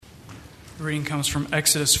The reading comes from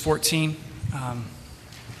Exodus 14.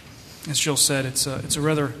 As Jill said, it's a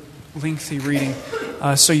rather lengthy reading.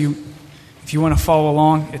 If you want to follow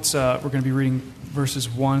along, we're going to be reading verses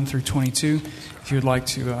 1 through 22. If you would like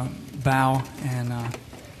to bow and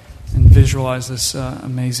visualize this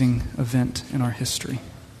amazing event in our history.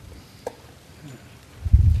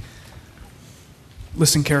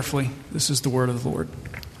 Listen carefully. This is the word of the Lord.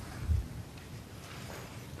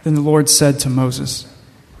 Then the Lord said to Moses,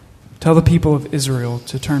 "Tell the people of Israel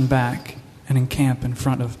to turn back and encamp in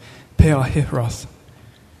front of Pi-hahiroth,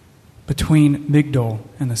 between Migdol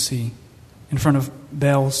and the sea, in front of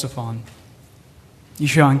Baal-zephon. You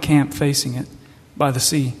shall encamp facing it by the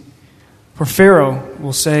sea. For Pharaoh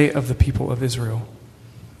will say of the people of Israel,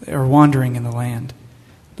 they are wandering in the land.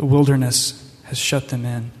 The wilderness has shut them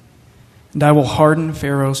in. And I will harden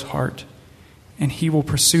Pharaoh's heart, and he will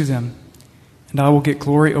pursue them. And I will get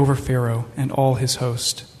glory over Pharaoh and all his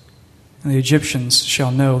host. And the Egyptians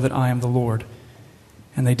shall know that I am the Lord."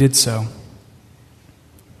 And they did so.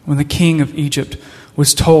 When the king of Egypt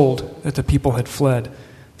was told that the people had fled,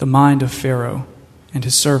 the mind of Pharaoh and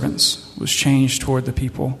his servants was changed toward the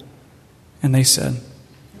people. And they said,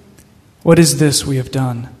 "What is this we have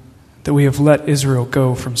done, that we have let Israel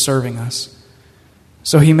go from serving us?"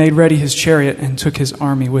 So he made ready his chariot and took his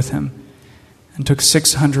army with him, and took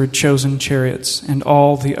 600 chosen chariots and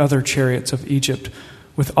all the other chariots of Egypt,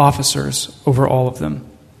 with officers over all of them.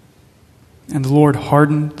 And the Lord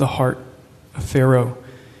hardened the heart of Pharaoh,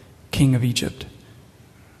 king of Egypt.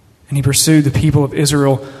 And he pursued the people of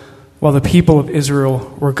Israel, while the people of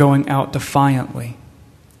Israel were going out defiantly.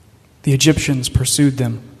 The Egyptians pursued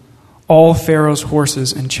them, all Pharaoh's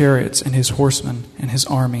horses and chariots and his horsemen and his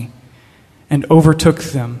army, and overtook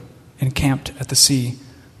them and camped at the sea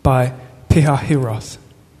by Pi-hahiroth,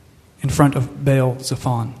 in front of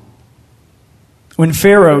Baal-zephon. When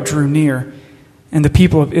Pharaoh drew near, and the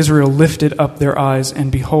people of Israel lifted up their eyes,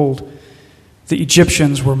 and behold, the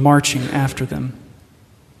Egyptians were marching after them,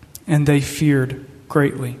 and they feared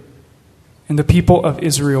greatly. And the people of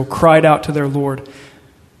Israel cried out to their Lord.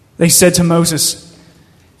 They said to Moses,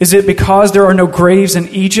 "Is it because there are no graves in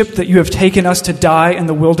Egypt that you have taken us to die in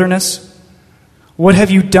the wilderness? What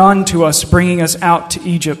have you done to us, bringing us out to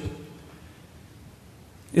Egypt?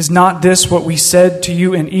 Is not this what we said to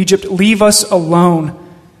you in Egypt? Leave us alone,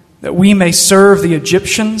 that we may serve the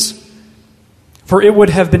Egyptians? For it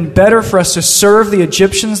would have been better for us to serve the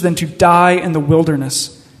Egyptians than to die in the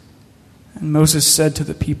wilderness." And Moses said to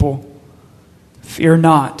the people, "Fear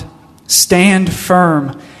not, stand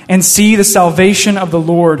firm, and see the salvation of the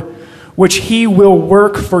Lord, which he will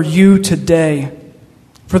work for you today.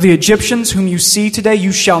 For the Egyptians whom you see today,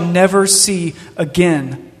 you shall never see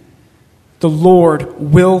again. The Lord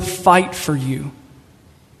will fight for you,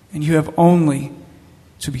 and you have only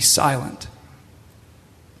to be silent."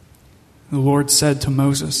 The Lord said to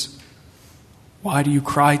Moses, "Why do you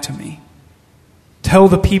cry to me? Tell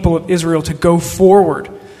the people of Israel to go forward.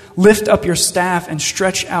 Lift up your staff and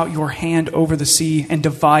stretch out your hand over the sea and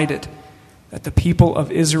divide it, that the people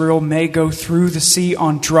of Israel may go through the sea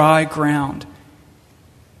on dry ground.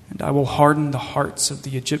 And I will harden the hearts of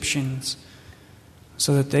the Egyptians,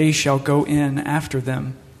 so that they shall go in after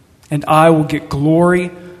them. And I will get glory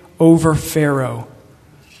over Pharaoh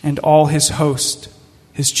and all his host,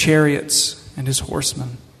 his chariots and his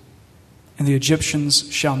horsemen. And the Egyptians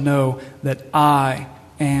shall know that I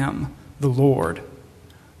am the Lord,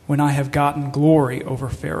 when I have gotten glory over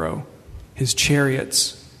Pharaoh, his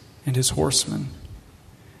chariots and his horsemen."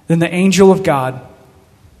 Then the angel of God,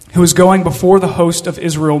 who was going before the host of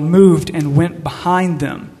Israel, moved and went behind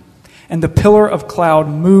them. And the pillar of cloud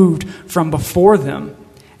moved from before them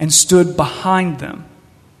and stood behind them,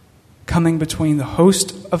 coming between the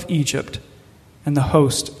host of Egypt and the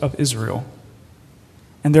host of Israel.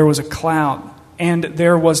 And there was the cloud and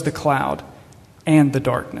the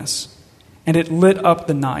darkness, and it lit up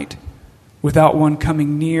the night, without one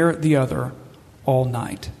coming near the other all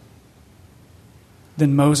night.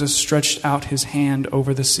 Then Moses stretched out his hand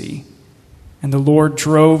over the sea, and the Lord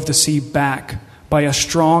drove the sea back by a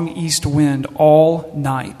strong east wind all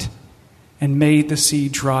night, and made the sea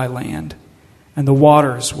dry land, and the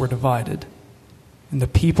waters were divided. And the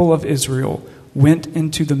people of Israel went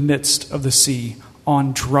into the midst of the sea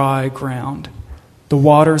on dry ground, the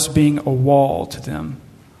waters being a wall to them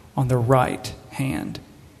on their right hand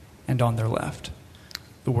and on their left.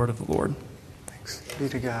 The word of the Lord. Thanks be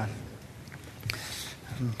to God.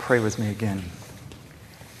 Pray with me again.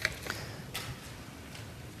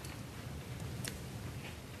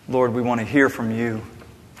 Lord, we want to hear from you.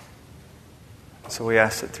 So we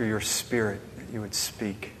ask that through your Spirit that you would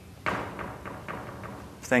speak.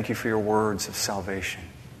 thank you for your words of salvation.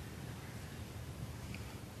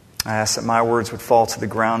 I ask that my words would fall to the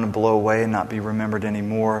ground and blow away and not be remembered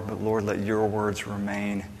anymore. But Lord, let your words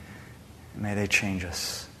remain. And may they change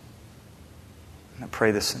us. And I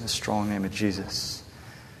pray this in the strong name of Jesus.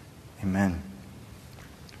 Amen.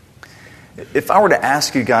 If I were to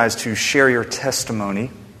ask you guys to share your testimony,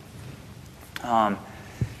 to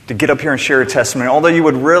get up here and share your testimony, although you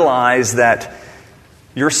would realize that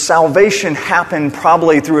your salvation happened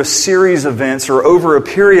probably through a series of events or over a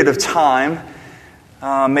period of time,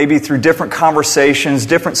 maybe through different conversations,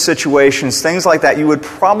 different situations, things like that, you would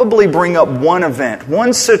probably bring up one event,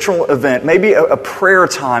 one central event, maybe a prayer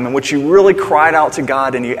time in which you really cried out to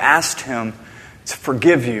God and you asked Him to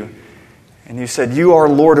forgive you. And you said, "You are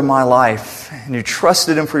Lord of my life," and you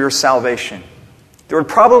trusted Him for your salvation. There would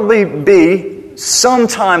probably be some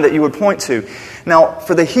time that you would point to. Now,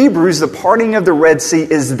 for the Hebrews, the parting of the Red Sea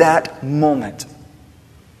is that moment.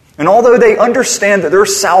 And although they understand that their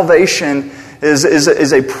salvation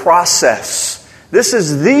is a process, this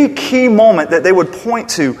is the key moment that they would point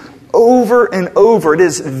to over and over. It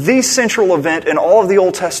is the central event in all of the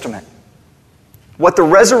Old Testament. What the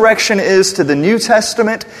resurrection is to the New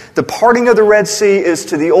Testament, the parting of the Red Sea is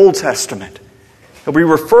to the Old Testament. It'll be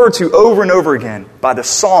referred to over and over again by the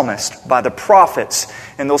psalmist, by the prophets,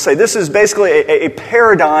 and they'll say this is basically a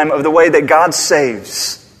paradigm of the way that God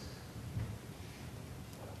saves.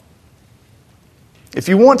 If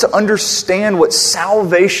you want to understand what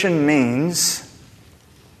salvation means,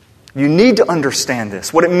 you need to understand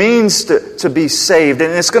this, what it means to be saved.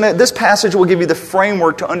 And this passage will give you the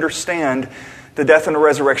framework to understand the death and the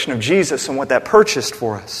resurrection of Jesus and what that purchased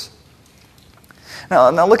for us.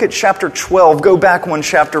 Now look at chapter 12. Go back one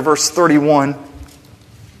chapter, verse 31.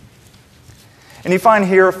 And you find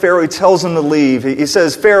here Pharaoh tells him to leave. He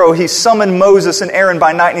says, Pharaoh, he summoned Moses and Aaron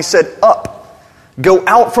by night and he said, "Up, go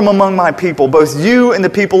out from among my people, both you and the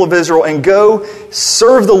people of Israel, and go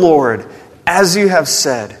serve the Lord as you have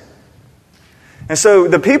said." And so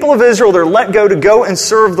the people of Israel, they're let go to go and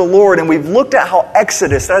serve the Lord. And we've looked at how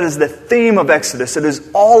Exodus, that is the theme of Exodus. It is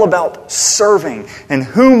all about serving. And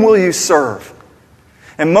whom will you serve?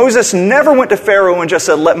 And Moses never went to Pharaoh and just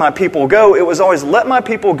said, "Let my people go." It was always, "Let my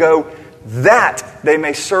people go that they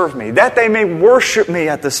may serve me, that they may worship me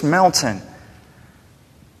at this mountain."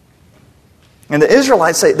 And the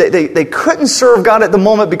Israelites say they couldn't serve God at the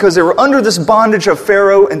moment because they were under this bondage of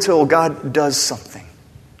Pharaoh until God does something.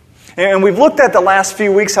 And we've looked at the last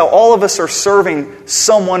few weeks how all of us are serving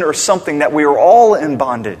someone or something, that we are all in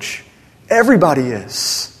bondage. Everybody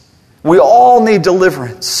is. We all need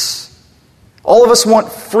deliverance. All of us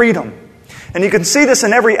want freedom. And you can see this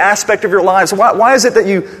in every aspect of your lives. Why is it that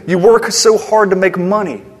you work so hard to make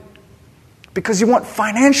money? Because you want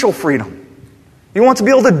financial freedom. You want to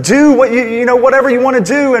be able to do what whatever you want to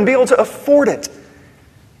do and be able to afford it.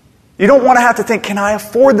 You don't want to have to think, "Can I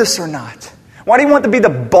afford this or not?" Why do you want to be the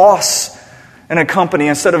boss in a company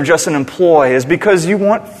instead of just an employee? Is because you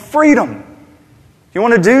want freedom. You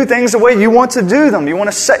want to do things the way you want to do them. You want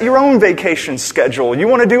to set your own vacation schedule. You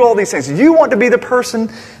want to do all these things. You want to be the person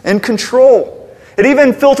in control. It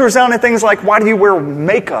even filters down to things like, why do you wear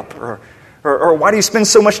makeup? Or why do you spend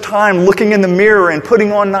so much time looking in the mirror and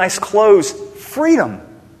putting on nice clothes? Freedom.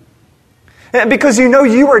 Because you know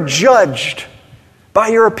you are judged by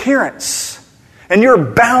your appearance. And you're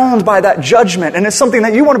bound by that judgment. And it's something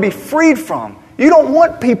that you want to be freed from. You don't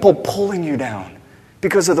want people pulling you down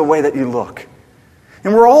because of the way that you look.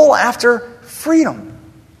 And we're all after freedom.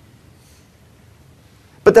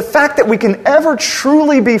 But the fact that we can ever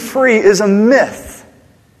truly be free is a myth.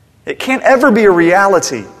 It can't ever be a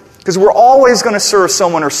reality. Because we're always going to serve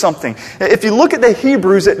someone or something. If you look at the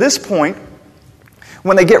Hebrews at this point,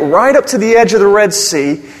 when they get right up to the edge of the Red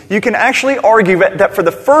Sea, you can actually argue that for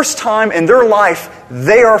the first time in their life,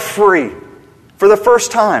 they are free. For the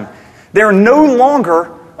first time. They are no longer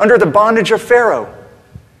under the bondage of Pharaoh.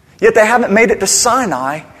 Yet they haven't made it to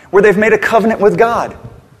Sinai, where they've made a covenant with God.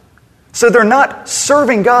 So they're not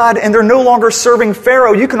serving God, and they're no longer serving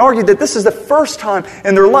Pharaoh. You can argue that this is the first time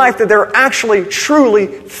in their life that they're actually truly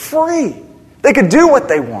free. They could do what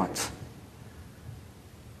they want.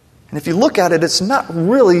 And if you look at it, it's not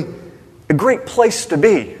really a great place to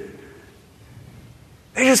be.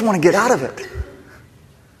 They just want to get out of it.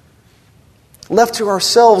 Left to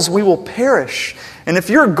ourselves, we will perish. And if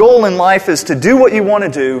your goal in life is to do what you want to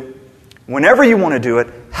do, whenever you want to do it,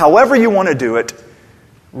 however you want to do it,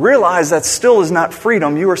 realize that still is not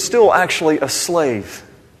freedom. You are still actually a slave.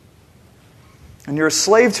 And you're a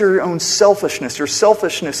slave to your own selfishness. Your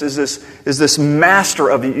selfishness is this master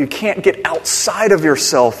of you. You can't get outside of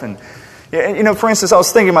yourself. And for instance, I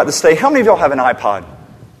was thinking about this today. How many of y'all have an iPod?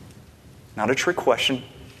 not a trick question,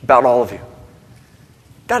 about all of you.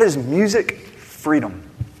 That is music freedom.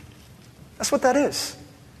 That's what that is.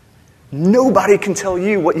 Nobody can tell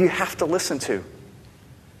you what you have to listen to.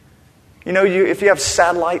 You know, if you have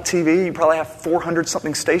satellite TV, you probably have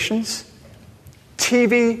 400-something stations.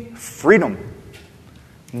 TV freedom.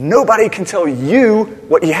 Nobody can tell you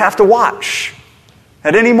what you have to watch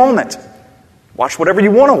at any moment. Watch whatever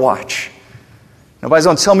you want to watch. Nobody's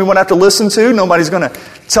going to tell me what I have to listen to. Nobody's going to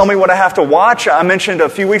tell me what I have to watch. I mentioned a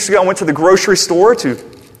few weeks ago I went to the grocery store to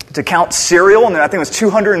count cereal, and I think it was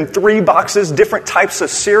 203 boxes, different types of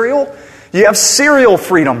cereal. You have cereal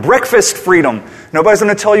freedom, breakfast freedom. Nobody's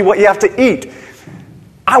going to tell you what you have to eat.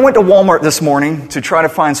 I went to Walmart this morning to try to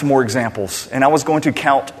find some more examples, and I was going to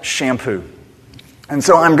count shampoo. And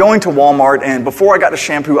so I'm going to Walmart, and before I got to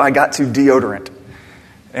shampoo, I got to deodorant.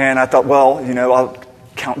 And I thought, well, you know, I'll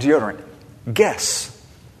count deodorant. Guess.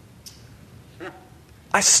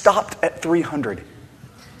 I stopped at 300.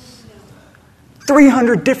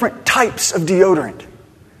 300 different types of deodorant.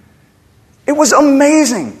 It was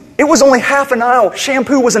amazing. It was only half an aisle.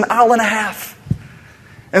 Shampoo was an aisle and a half.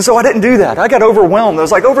 And so I didn't do that. I got overwhelmed. There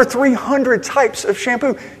was like over 300 types of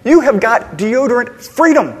shampoo. You have got deodorant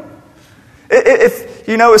freedom.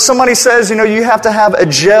 If somebody says, you have to have a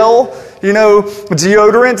gel,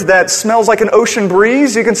 deodorant that smells like an ocean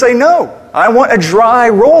breeze, you can say, no, I want a dry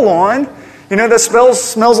roll-on, that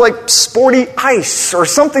smells like sporty ice or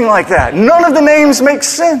something like that. None of the names make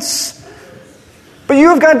sense. But you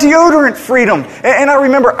have got deodorant freedom. And I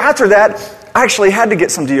remember after that, I actually had to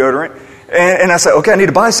get some deodorant. And I said, okay, I need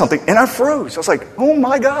to buy something. And I froze. I was like, oh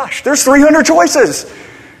my gosh, there's 300 choices.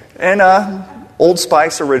 And Old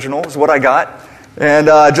Spice Original is what I got. And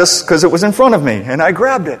just because it was in front of me. And I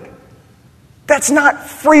grabbed it. That's not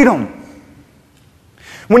freedom.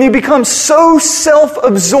 When you become so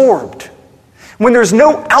self-absorbed, when there's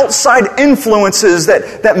no outside influences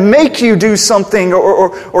that make you do something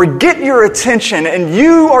or get your attention, and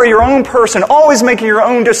you are your own person, always making your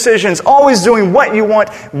own decisions, always doing what you want,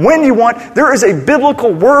 when you want, there is a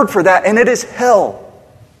biblical word for that, and it is hell.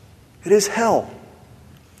 It is hell.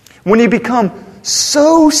 When you become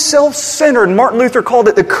so self-centered, Martin Luther called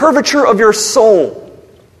it the curvature of your soul.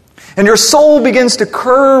 And your soul begins to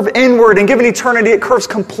curve inward, and given eternity, it curves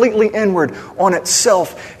completely inward on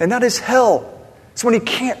itself. And that is hell. It's when you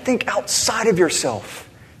can't think outside of yourself.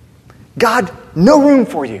 God, no room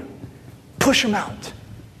for you. Push him out.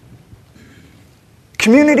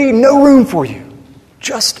 Community, no room for you.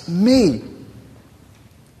 Just me.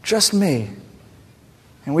 Just me.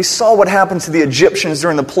 And we saw what happened to the Egyptians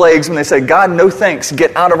during the plagues when they said, God, no thanks,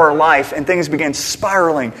 get out of our life. And things began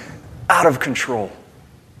spiraling out of control.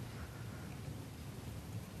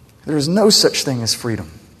 There is no such thing as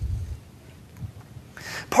freedom.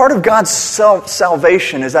 Part of God's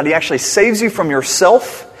salvation is that He actually saves you from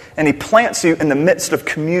yourself and He plants you in the midst of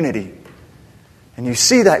community. And you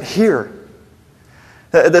see that here.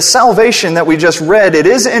 The salvation that we just read, it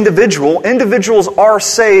is individual. Individuals are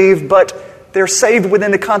saved, but they're saved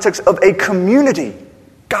within the context of a community.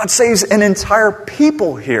 God saves an entire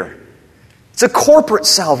people here. It's a corporate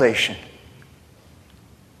salvation.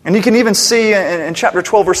 And you can even see in chapter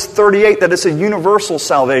 12, verse 38, that it's a universal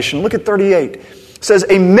salvation. Look at 38. It says,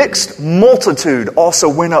 a mixed multitude also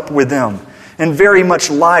went up with them, and very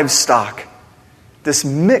much livestock. This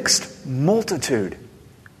mixed multitude.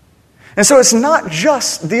 And so it's not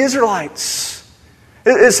just the Israelites.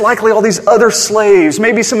 It's likely all these other slaves,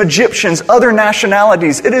 maybe some Egyptians, other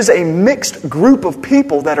nationalities. It is a mixed group of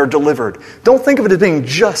people that are delivered. Don't think of it as being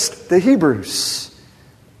just the Hebrews.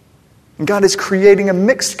 And God is creating a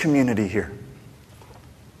mixed community here.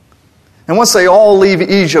 And once they all leave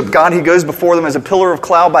Egypt, God, He goes before them as a pillar of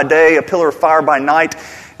cloud by day, a pillar of fire by night.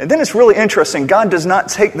 And then it's really interesting. God does not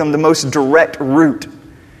take them the most direct route.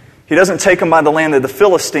 He doesn't take them by the land of the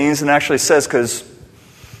Philistines, and actually says, because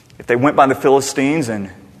if they went by the Philistines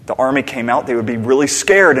and the army came out, they would be really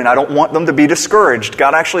scared, and I don't want them to be discouraged.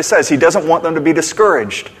 God actually says He doesn't want them to be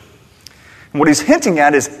discouraged. And what He's hinting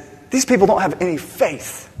at is, these people don't have any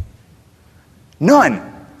faith. None.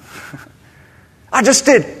 I just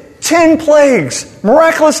did 10 plagues,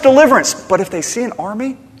 miraculous deliverance. But if they see an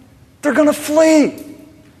army, they're going to flee.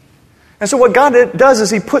 And so what God does is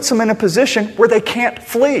He puts them in a position where they can't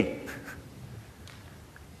flee.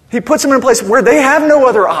 He puts them in a place where they have no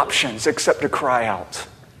other options except to cry out.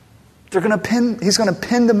 He's going to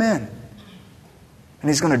pin them in. And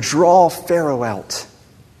He's going to draw Pharaoh out.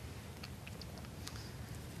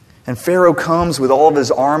 And Pharaoh comes with all of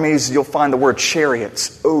his armies. You'll find the word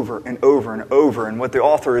chariots over and over and over. And what the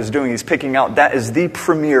author is doing, he's picking out that is the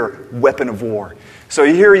premier weapon of war. So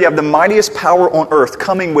here you have the mightiest power on earth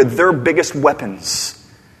coming with their biggest weapons.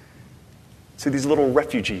 See these little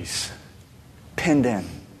refugees pinned in. And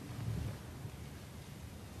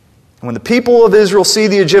when the people of Israel see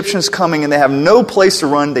the Egyptians coming and they have no place to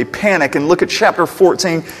run, they panic. And look at chapter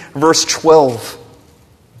 14, verse 12.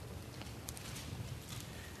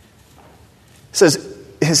 It says,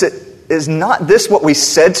 Is not this what we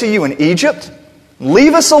said to you in Egypt?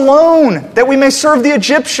 Leave us alone, that we may serve the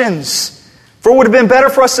Egyptians. For it would have been better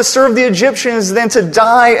for us to serve the Egyptians than to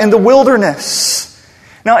die in the wilderness.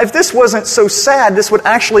 Now, if this wasn't so sad, this would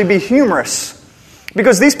actually be humorous.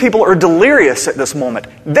 Because these people are delirious at this moment.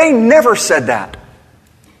 They never said that.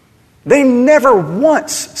 They never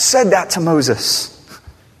once said that to Moses.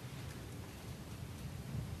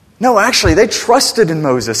 No, actually, they trusted in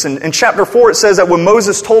Moses. In chapter 4, it says that when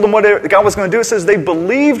Moses told them what God was going to do, it says they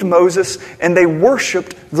believed Moses and they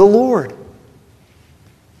worshiped the Lord.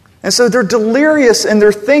 And so they're delirious in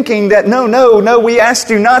their thinking that, no, we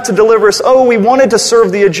asked you not to deliver us. Oh, we wanted to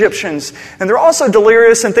serve the Egyptians. And they're also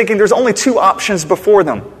delirious in thinking there's only two options before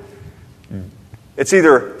them. It's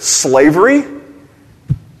either slavery,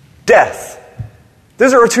 death.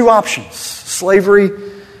 Those are our two options, slavery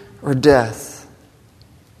or death.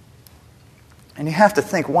 And you have to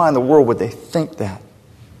think, why in the world would they think that?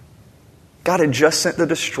 God had just sent the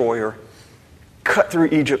destroyer, cut through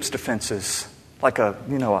Egypt's defenses like a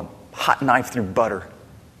hot knife through butter,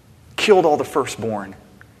 killed all the firstborn.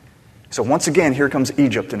 So once again, here comes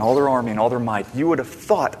Egypt and all their army and all their might. You would have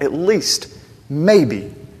thought, at least,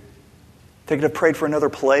 maybe, they could have prayed for another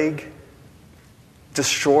plague,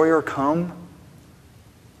 destroyer come.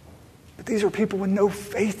 But these are people with no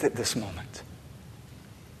faith at this moment.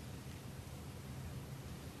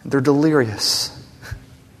 They're delirious.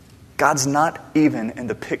 God's not even in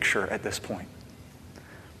the picture at this point.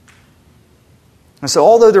 And so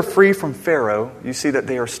although they're free from Pharaoh, you see that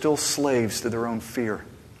they are still slaves to their own fear.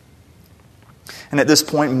 And at this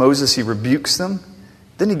point, Moses, he rebukes them.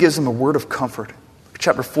 Then he gives them a word of comfort.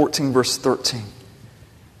 Chapter 14, verse 13.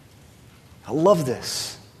 I love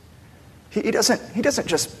this. He doesn't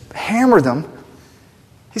just hammer them.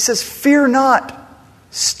 He says, fear not,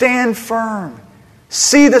 stand firm.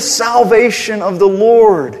 See the salvation of the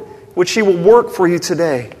Lord, which He will work for you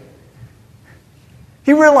today.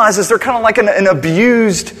 He realizes they're kind of like an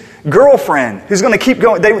abused girlfriend who's going to keep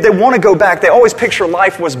going. They want to go back. They always picture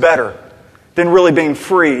life was better than really being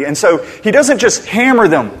free. And so He doesn't just hammer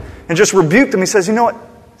them and just rebuke them. He says, you know what?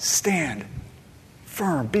 Stand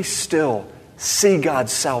firm. Be still. See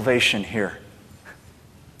God's salvation here.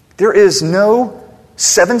 There is no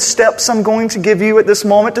 7 steps I'm going to give you at this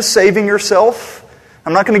moment to saving yourself.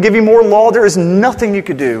 I'm not going to give you more law. There is nothing you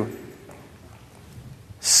could do.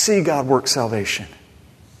 See God work salvation.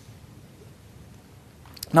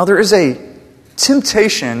 Now, there is a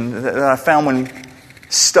temptation that I found when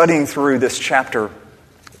studying through this chapter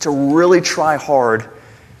to really try hard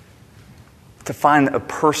to find a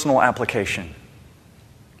personal application.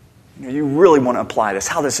 You really want to apply this.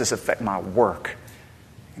 How does this affect my work?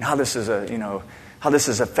 And how this is how this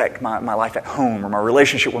does affect my life at home or my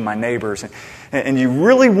relationship with my neighbors. And you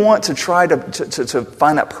really want to try to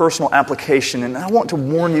find that personal application. And I want to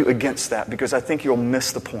warn you against that because I think you'll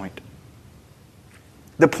miss the point.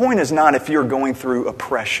 The point is not if you're going through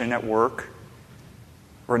oppression at work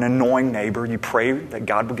or an annoying neighbor, you pray that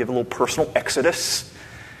God would give a little personal exodus.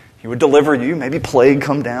 He would deliver you, maybe plague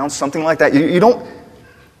come down, something like that. You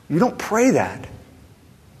don't pray that.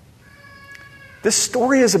 This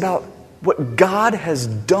story is about what God has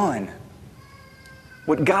done.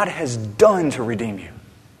 What God has done to redeem you.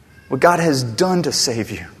 What God has done to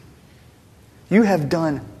save you. You have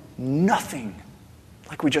done nothing,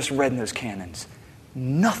 like we just read in those canons.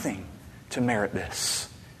 Nothing to merit this.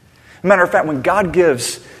 As a matter of fact, when God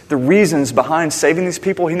gives the reasons behind saving these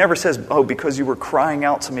people, He never says, oh, because you were crying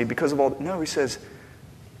out to me, because of all... No, He says,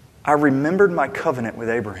 I remembered my covenant with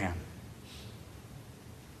Abraham.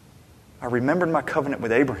 I remembered my covenant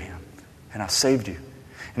with Abraham, and I saved you.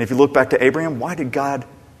 And if you look back to Abraham, why did God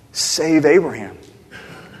save Abraham?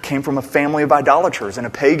 Came from a family of idolaters and a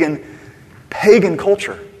pagan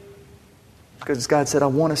culture. Because God said, I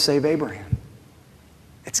want to save Abraham.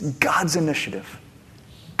 It's God's initiative.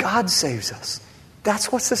 God saves us.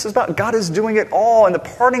 That's what this is about. God is doing it all. And the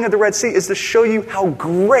parting of the Red Sea is to show you how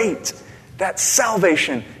great that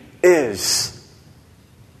salvation is.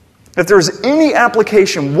 If there's any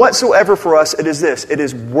application whatsoever for us, it is this. It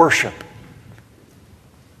is worship.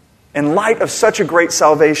 In light of such a great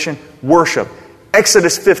salvation, worship.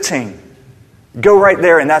 Exodus 15. Go right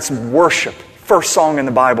there and that's worship. First song in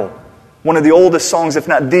the Bible. One of the oldest songs, if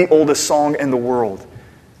not the oldest song in the world.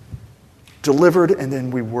 Delivered, and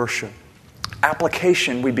then we worship.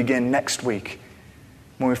 Application, we begin next week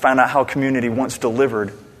when we find out how a community, once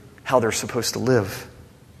delivered, how they're supposed to live.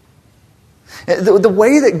 The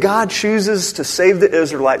way that God chooses to save the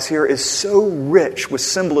Israelites here is so rich with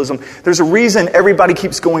symbolism. There's a reason everybody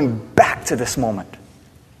keeps going back to this moment.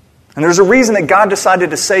 And there's a reason that God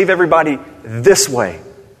decided to save everybody this way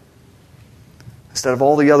instead of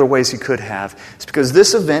all the other ways He could have. It's because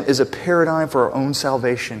this event is a paradigm for our own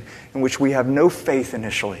salvation in which we have no faith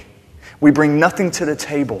initially. We bring nothing to the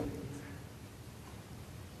table.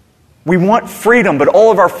 We want freedom, but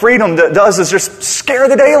all of our freedom does is just scare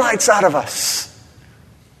the daylights out of us.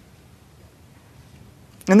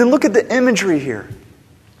 And then look at the imagery here.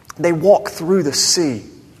 They walk through the sea.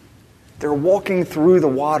 They're walking through the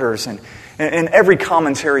waters. And every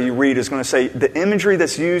commentary you read is going to say the imagery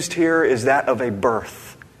that's used here is that of a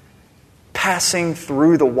birth. Passing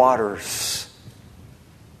through the waters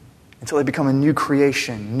until they become a new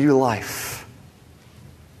creation, new life.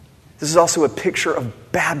 This is also a picture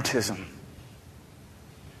of baptism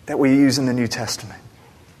that we use in the New Testament.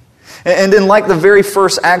 And then like the very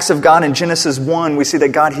first acts of God in Genesis 1, we see that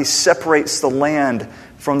God, He separates the land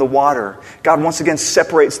from the water. God once again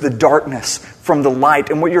separates the darkness from the light.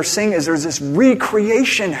 And what you're seeing is there's this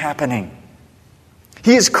recreation happening.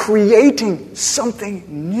 He is creating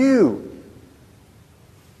something new.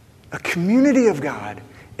 A community of God,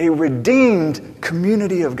 a redeemed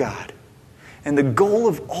community of God. And the goal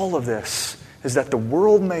of all of this is that the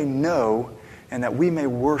world may know and that we may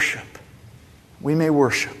worship. We may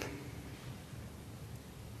worship.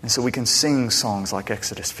 And so we can sing songs like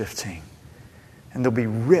Exodus 15. And they'll be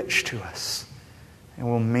rich to us. And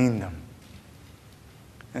we'll mean them.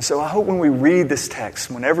 And so I hope when we read this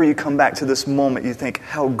text, whenever you come back to this moment, you think,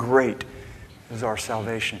 how great is our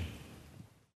salvation.